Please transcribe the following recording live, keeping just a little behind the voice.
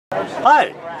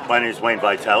Hi, my name is Wayne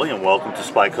Vitale and welcome to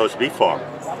Spy Coast Beef Farm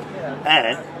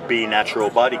and Be Natural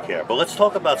Body Care. But let's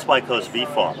talk about Spy Coast Beef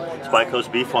Farm. Spy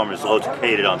Coast Beef Farm is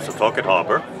located on Setauket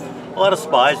Harbor. A lot of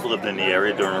spies lived in the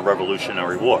area during the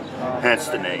Revolutionary War, hence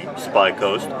the name Spy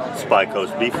Coast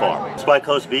Beef Farm. Spy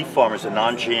Coast Beef Farm is a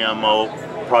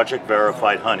non-GMO project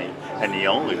verified honey, and the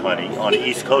only honey on the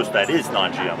East Coast that is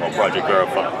non-GMO project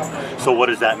verified. So what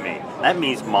does that mean? That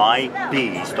means my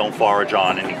bees don't forage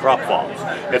on any crop farms.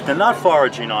 If they're not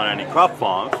foraging on any crop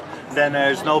farms, then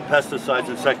there's no pesticides,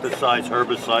 insecticides,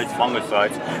 herbicides,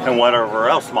 fungicides, and whatever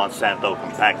else Monsanto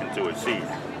can pack into its seed.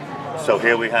 So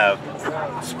here we have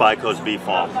Spy Coast Beef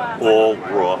Farm, all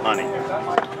raw honey.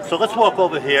 So let's walk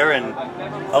over here and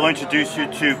I'll introduce you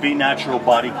to Be Natural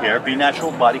Body Care. Be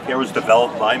Natural Body Care was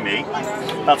developed by me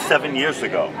about 7 years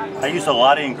ago. I use a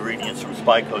lot of ingredients from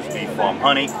Spy Coast Beef Farm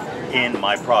honey in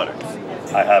my products.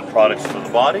 I have products for the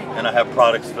body and I have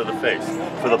products for the face.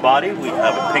 For the body, we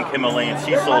have a pink Himalayan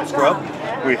sea salt scrub,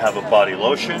 we have a body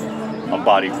lotion, a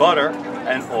body butter,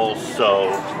 and also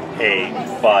a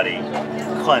body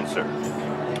cleanser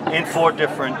in 4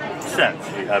 different scents.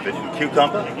 We have it in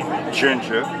cucumber,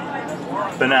 ginger,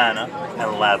 banana,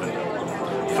 and lavender.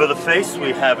 For the face,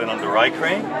 we have an under eye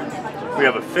cream, we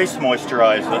have a face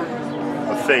moisturizer,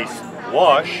 a face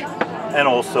wash, and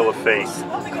also a face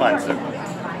cleanser.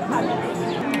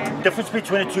 Difference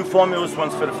between the 2 formulas,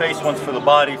 one's for the face, one's for the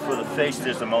body. For the face,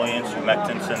 there's emollients,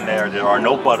 humectants in there. There are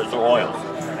no butters or oils.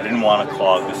 I didn't want to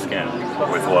clog the skin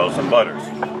with oils and butters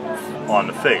on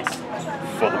the face.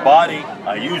 For the body,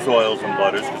 I use oils and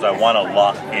butters because I want to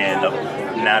lock in the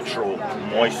natural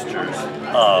moistures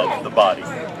of the body.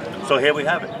 So here we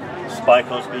have it. Spy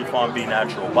Coast Beef Farm, Be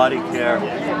Natural Body Care,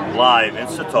 live in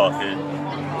Setauket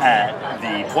at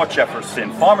the Port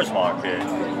Jefferson Farmers Market.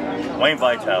 Wayne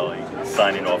Vitale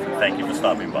signing off, and thank you for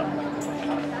stopping by.